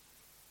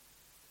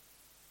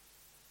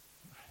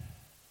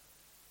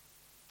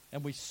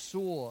 And we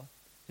saw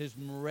his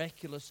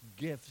miraculous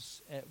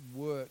gifts at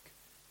work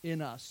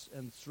in us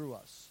and through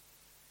us.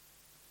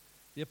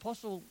 The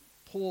Apostle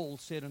Paul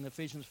said in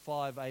Ephesians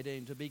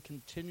 5:18 to be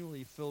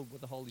continually filled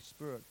with the Holy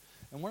Spirit.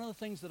 And one of the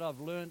things that I've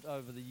learned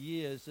over the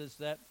years is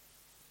that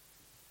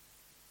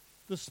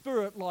the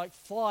Spirit, like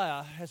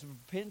fire, has a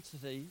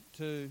propensity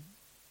to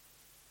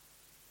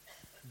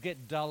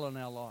get dull in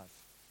our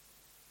life.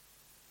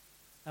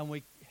 And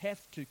we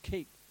have to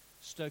keep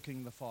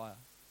stoking the fire.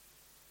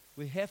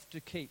 We have to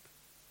keep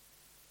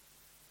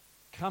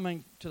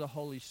coming to the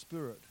Holy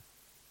Spirit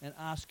and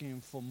asking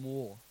him for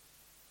more.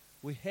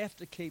 We have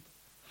to keep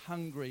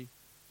hungry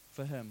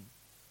for him.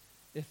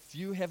 If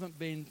you haven't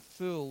been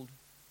filled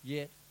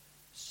yet,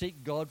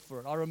 seek God for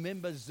it. I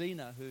remember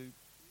Zena, who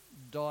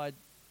died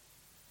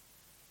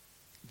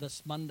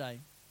this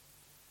Monday,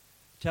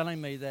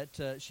 telling me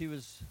that she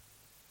was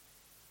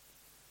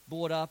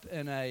brought up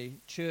in a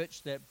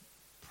church that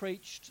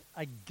preached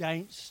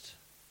against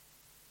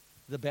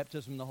the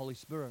baptism of the Holy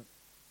Spirit.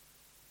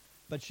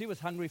 But she was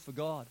hungry for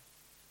God.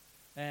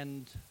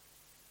 And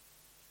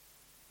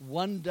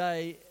one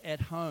day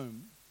at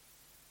home,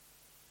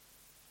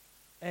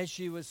 as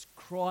she was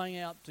crying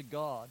out to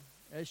God,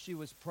 as she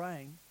was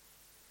praying,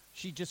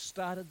 she just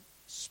started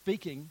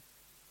speaking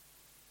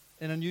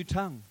in a new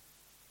tongue.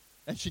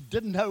 And she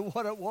didn't know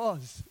what it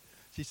was.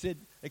 She said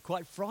it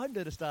quite frightened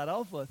her to start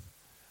off with.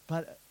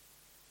 But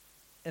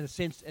in a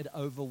sense, it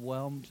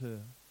overwhelmed her.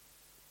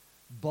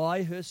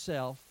 By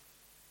herself,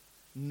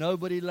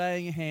 nobody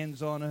laying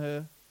hands on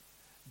her,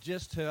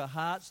 just her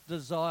heart's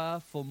desire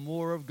for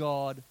more of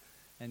God,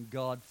 and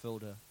God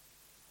filled her.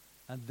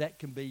 And that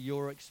can be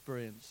your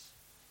experience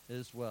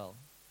as well.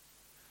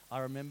 I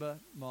remember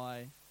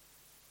my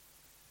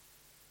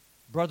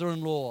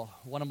brother-in-law,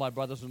 one of my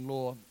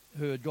brothers-in-law,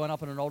 who had gone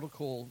up in an altar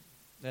call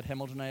at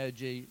Hamilton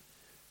AOG,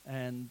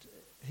 and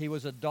he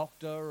was a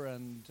doctor,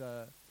 and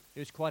he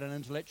was quite an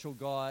intellectual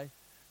guy,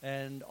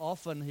 and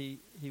often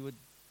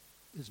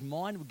his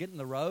mind would get in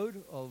the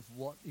road of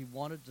what he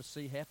wanted to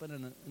see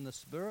happen in the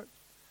spirit.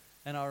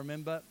 And I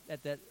remember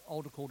at that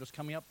altar call just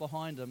coming up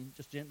behind him,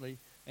 just gently,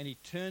 and he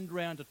turned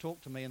around to talk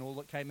to me, and all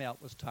that came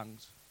out was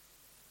tongues.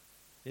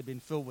 He'd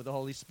been filled with the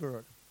Holy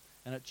Spirit,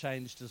 and it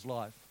changed his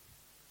life.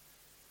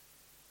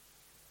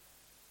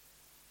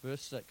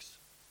 Verse 6.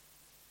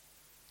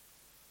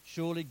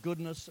 Surely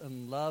goodness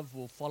and love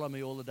will follow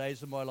me all the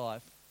days of my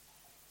life,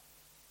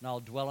 and I'll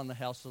dwell in the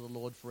house of the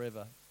Lord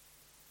forever.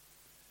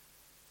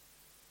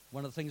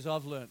 One of the things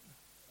I've learnt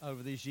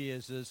over these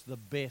years is the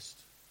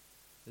best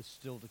is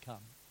still to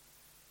come.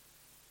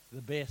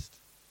 The best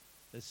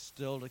is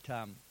still to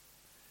come.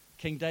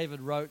 King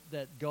David wrote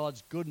that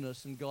God's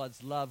goodness and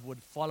God's love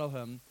would follow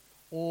him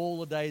all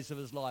the days of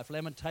his life.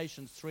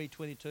 Lamentations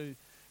 3:22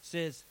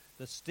 says,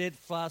 the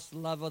steadfast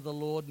love of the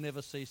Lord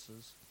never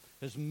ceases.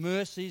 His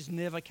mercies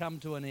never come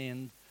to an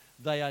end.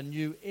 They are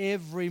new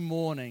every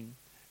morning.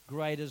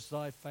 Great is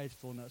thy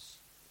faithfulness.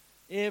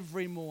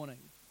 Every morning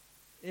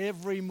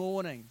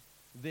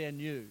they're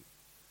new.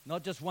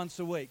 Not just once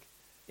a week.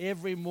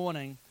 Every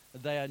morning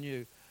they are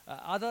new.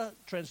 Other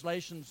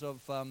translations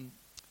of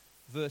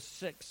verse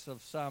 6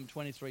 of Psalm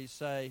 23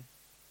 say,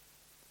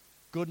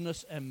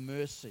 goodness and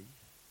mercy.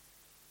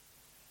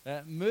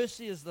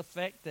 Mercy is the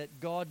fact that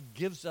God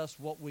gives us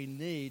what we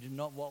need,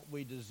 not what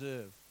we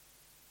deserve.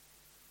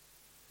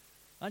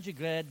 Aren't you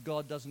glad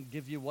God doesn't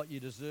give you what you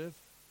deserve?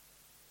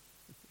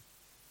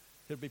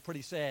 It'd be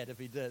pretty sad if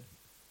he did.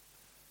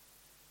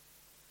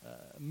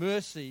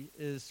 Mercy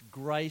is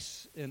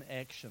grace in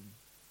action.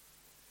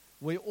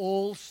 We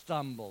all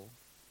stumble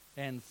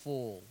and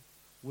fall.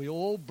 We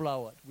all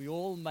blow it. We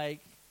all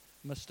make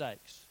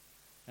mistakes.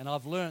 And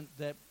I've learned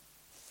that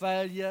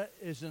failure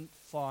isn't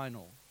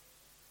final.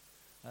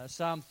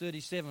 Psalm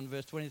 37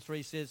 verse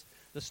 23 says,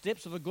 the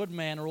steps of a good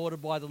man are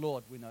ordered by the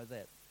Lord. We know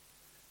that.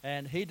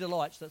 And he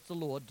delights, that's the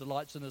Lord,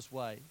 delights in his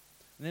way.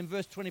 And then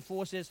verse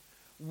 24 says,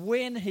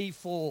 when he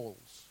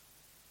falls.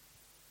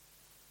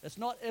 It's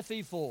not if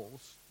he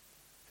falls.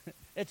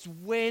 It's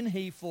when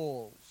he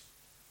falls.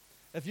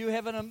 If you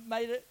haven't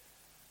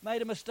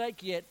made a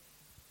mistake yet,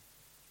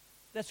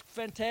 that's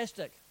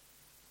fantastic.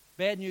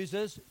 Bad news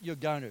is you're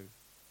going to.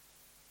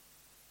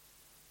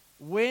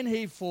 When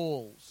he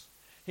falls,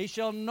 he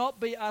shall not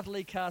be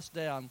utterly cast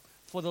down,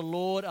 for the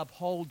Lord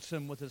upholds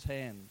him with his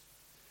hand.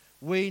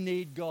 We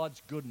need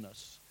God's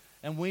goodness,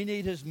 and we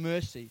need his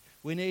mercy.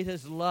 We need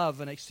his love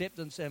and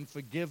acceptance and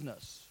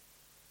forgiveness.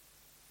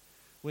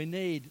 We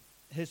need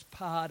his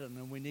pardon,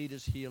 and we need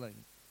his healing.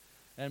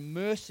 And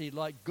mercy,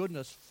 like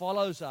goodness,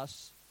 follows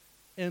us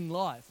in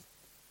life.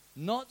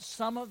 Not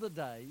some of the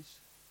days,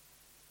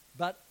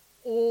 but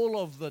all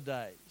of the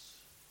days.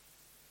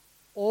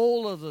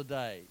 All of the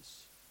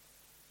days.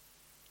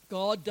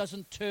 God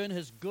doesn't turn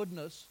his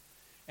goodness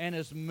and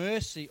his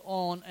mercy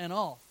on and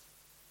off.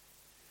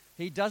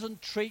 He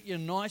doesn't treat you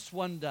nice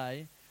one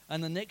day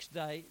and the next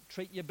day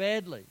treat you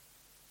badly.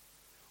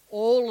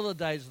 All of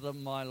the days of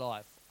my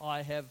life,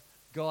 I have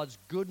God's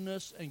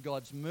goodness and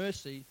God's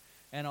mercy,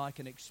 and I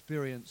can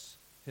experience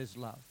his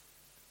love,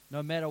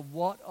 no matter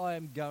what I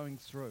am going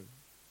through.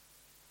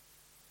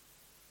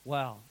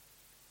 Wow.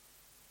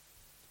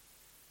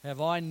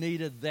 Have I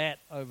needed that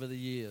over the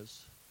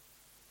years?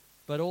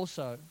 But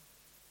also,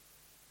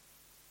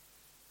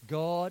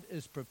 God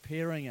is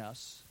preparing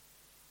us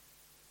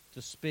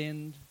to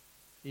spend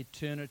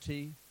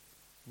eternity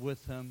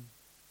with him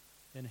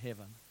in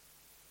heaven.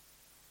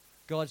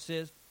 God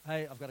says,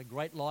 hey, I've got a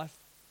great life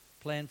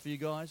planned for you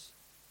guys.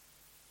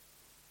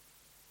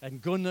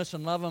 And goodness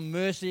and love and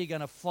mercy are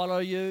going to follow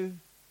you.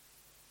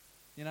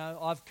 You know,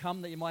 I've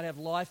come that you might have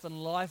life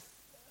and life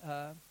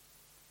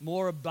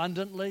more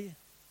abundantly.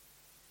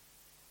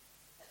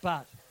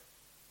 But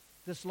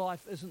this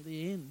life isn't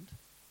the end,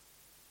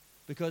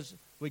 because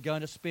we're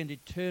going to spend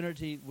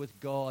eternity with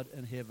God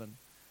in heaven.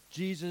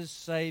 Jesus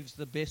saves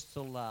the best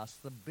till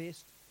last. The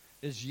best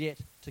is yet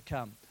to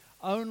come.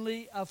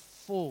 Only a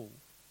fool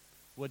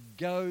would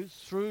go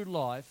through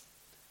life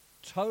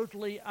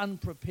totally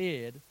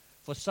unprepared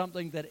for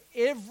something that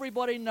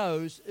everybody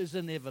knows is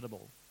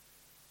inevitable.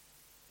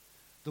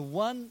 The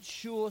one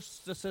sure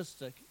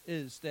statistic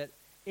is that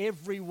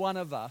every one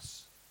of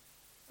us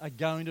are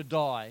going to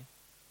die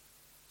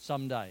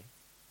someday.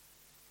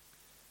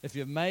 If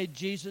you've made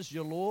Jesus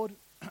your Lord,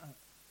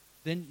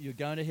 then you're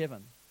going to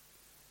heaven.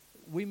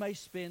 We may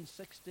spend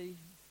 60,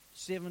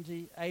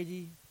 70,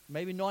 80,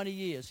 maybe 90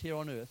 years here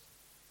on earth,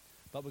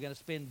 but we're going to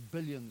spend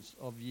billions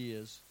of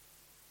years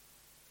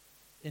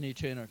in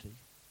eternity.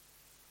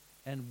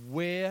 And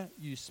where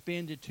you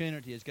spend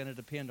eternity is going to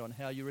depend on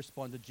how you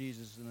respond to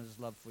Jesus and his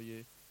love for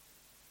you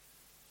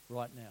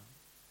right now.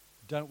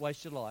 Don't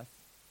waste your life.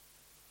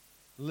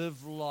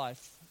 Live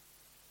life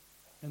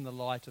in the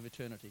light of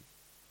eternity.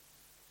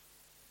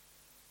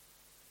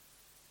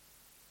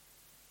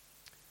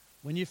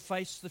 When you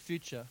face the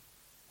future,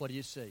 what do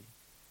you see?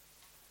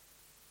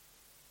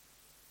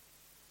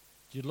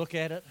 Do you look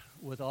at it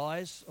with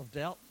eyes of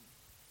doubt?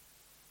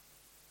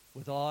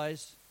 With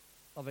eyes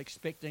of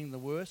expecting the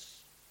worst?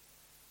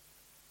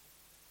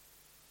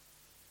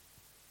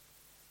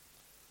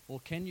 Or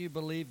can you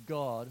believe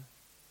God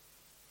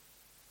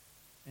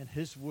and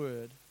His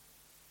Word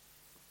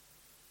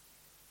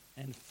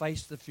and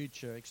face the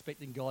future,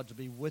 expecting God to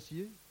be with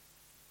you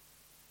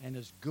and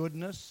His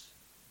goodness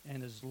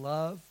and His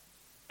love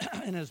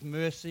and His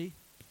mercy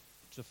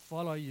to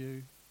follow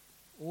you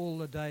all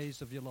the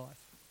days of your life?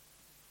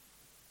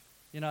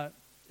 You know,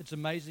 it's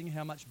amazing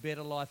how much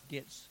better life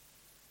gets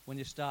when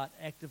you start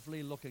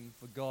actively looking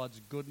for God's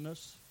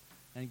goodness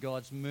and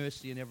God's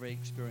mercy in every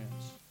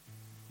experience.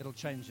 It'll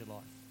change your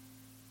life.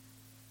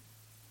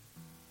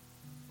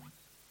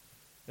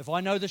 If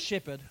I know the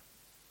shepherd,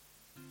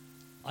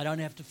 I don't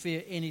have to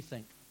fear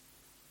anything.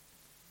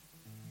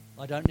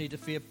 I don't need to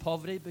fear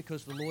poverty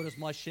because the Lord is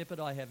my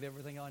shepherd. I have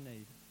everything I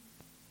need.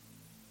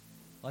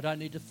 I don't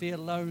need to fear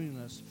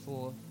loneliness,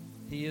 for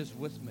He is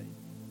with me.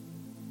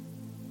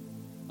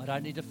 I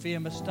don't need to fear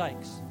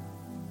mistakes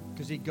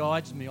because He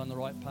guides me on the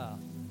right path.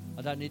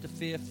 I don't need to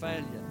fear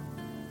failure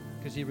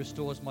because He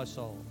restores my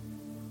soul.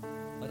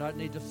 I don't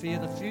need to fear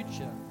the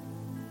future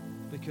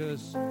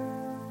because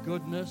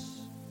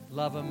goodness,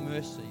 love and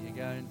mercy are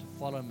going to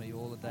follow me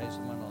all the days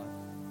of my life.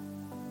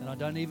 And I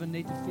don't even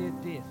need to fear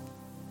death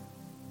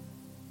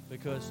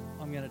because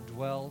I'm going to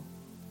dwell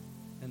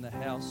in the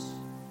house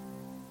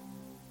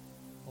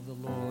of the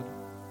Lord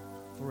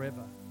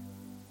forever.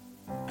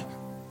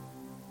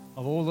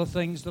 Of all the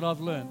things that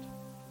I've learned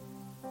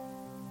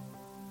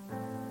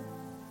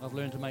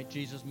to make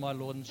Jesus my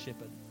Lord and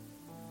Shepherd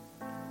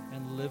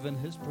and live in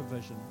His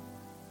provision.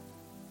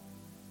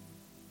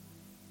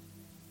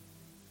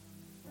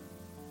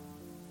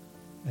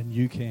 And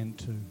you can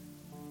too.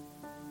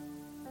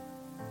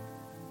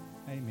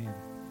 Amen.